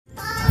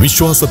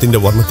വിശ്വാസത്തിന്റെ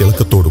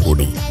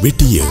വർണ്ണത്തിളക്കത്തോടുകൂടി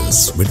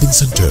വെട്ടിയേഴ്സ് wedding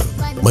centre,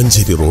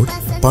 Manjeri road,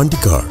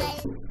 Pandikkad.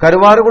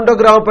 Karuvarakundu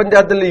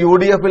ഗ്രാമപഞ്ചായത്തിൽ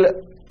UDFിൽ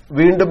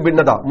വീണ്ടും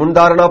ഭിന്നത.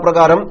 മുൻധാരണാ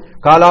പ്രകാരം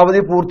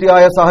കാലാവധി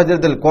പൂർത്തിയായ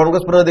സാഹചര്യത്തിൽ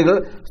കോൺഗ്രസ് പ്രതിനിധികൾ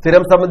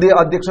സ്ഥിരം സമിതി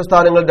അധ്യക്ഷ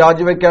സ്ഥാനങ്ങൾ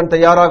രാജിവെക്കാൻ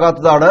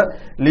തയ്യാറാകാത്തതാണ്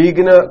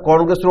ലീഗിന്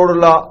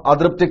കോൺഗ്രസിനോടുള്ള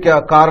അതൃപ്തിക്ക്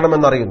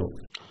കാരണമെന്നറിയുന്നു.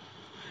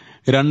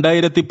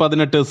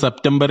 2018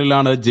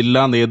 സെപ്റ്റംബറിലാണ്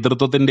ജില്ലാ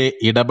നേതൃത്വത്തിന്റെ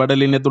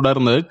ഇടപെടലിനെ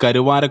തുടർന്ന്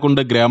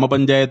കരുവാരക്കുണ്ട്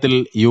ഗ്രാമപഞ്ചായത്തിൽ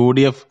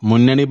UDF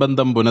മുന്നണി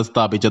ബന്ധം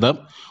പുനഃസ്ഥാപിച്ചത്.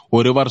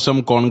 ഒരു വർഷം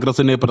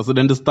കോൺഗ്രസിന്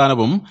പ്രസിഡന്റ്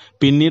സ്ഥാനവും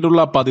പിന്നീടുള്ള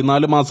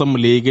 14 മാസം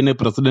ലീഗിന്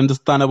പ്രസിഡന്റ്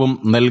സ്ഥാനവും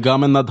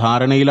നൽകാമെന്ന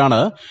ധാരണയിലാണ്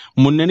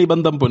മുന്നണി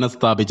ബന്ധം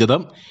പുനഃസ്ഥാപിച്ചത്.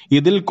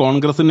 ഇതിൽ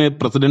കോൺഗ്രസിന്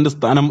പ്രസിഡന്റ്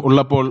സ്ഥാനം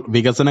ഉള്ളപ്പോൾ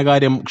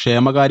വികസനകാര്യം,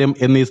 ക്ഷേമകാര്യം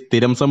എന്നീ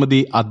സ്ഥിരം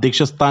സമിതി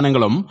അധ്യക്ഷ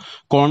സ്ഥാനങ്ങളും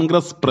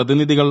കോൺഗ്രസ്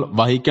പ്രതിനിധികൾ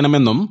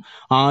വഹിക്കണമെന്നും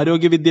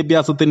ആരോഗ്യ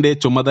വിദ്യാഭ്യാസത്തിന്റെ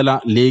ചുമതല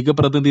ലീഗ്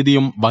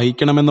പ്രതിനിധിയും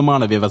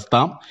വഹിക്കണമെന്നുമാണ് വ്യവസ്ഥ.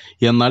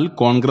 എന്നാൽ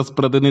കോൺഗ്രസ്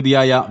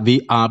പ്രതിനിധിയായ വി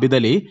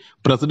ആബിദലി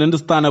പ്രസിഡന്റ്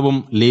സ്ഥാനവും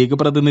ലീഗ്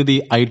പ്രതിനിധി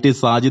IT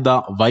സാജിദ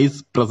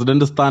വൈസ്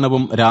പ്രസിഡന്റ്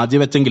സ്ഥാനവും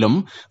രാജിവെച്ചെങ്കിലും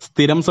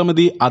സ്ഥിരം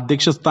സമിതി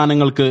അധ്യക്ഷ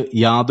സ്ഥാനങ്ങൾക്ക്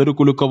യാതൊരു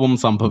കുലുക്കവും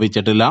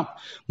സംഭവിച്ചിട്ടില്ല.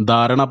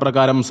 ധാരണ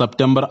പ്രകാരം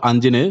സെപ്റ്റംബർ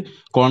 5-ന്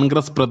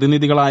കോൺഗ്രസ്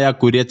പ്രതിനിധികളായ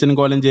കുര്യച്ചൻ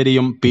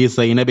കോലഞ്ചേരിയും P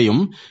സൈനബയും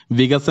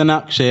വികസന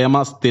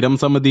ക്ഷേമ സ്ഥിരം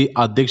സമിതി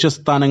അധ്യക്ഷ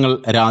സ്ഥാനങ്ങൾ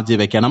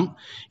രാജിവെക്കണം.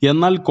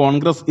 എന്നാൽ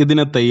കോൺഗ്രസ്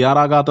ഇതിന്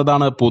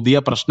തയ്യാറാകാത്തതാണ് പുതിയ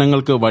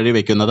പ്രശ്നങ്ങൾക്ക്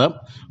വഴിവെക്കുന്നത്.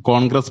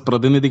 കോൺഗ്രസ്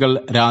പ്രതിനിധികൾ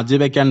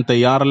രാജിവെക്കാൻ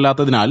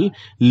തയ്യാറല്ലാത്തതിനാൽ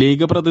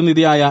ലീഗ്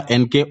പ്രതിനിധിയായ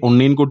NK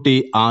ഉണ്ണീൻകുട്ടി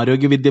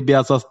ആരോഗ്യ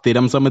വിദ്യാഭ്യാസ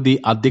സ്ഥിരം സമിതി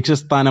അധ്യക്ഷ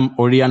സ്ഥാനം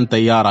ഒഴിയാൻ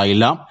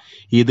തയ്യാറായില്ല.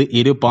 ഇത്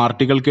ഇരു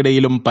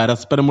പാർട്ടികൾക്കിടയിലും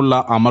പരസ്പരമുള്ള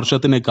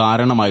അമർഷത്തിന്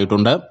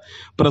കാരണമായിട്ടുണ്ട്.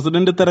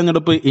 പ്രസിഡന്റ്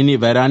തെരഞ്ഞെടുപ്പ് ഇനി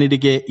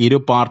വരാനിരിക്കെ ഇരു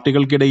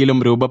പാർട്ടികൾക്കിടയിലും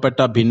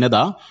രൂപപ്പെട്ട ഭിന്നത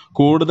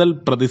കൂടുതൽ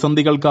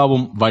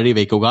പ്രതിസന്ധികൾക്കാവും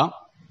വഴിവെക്കുക.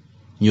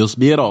 News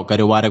bureau,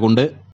 Karuvarakundu.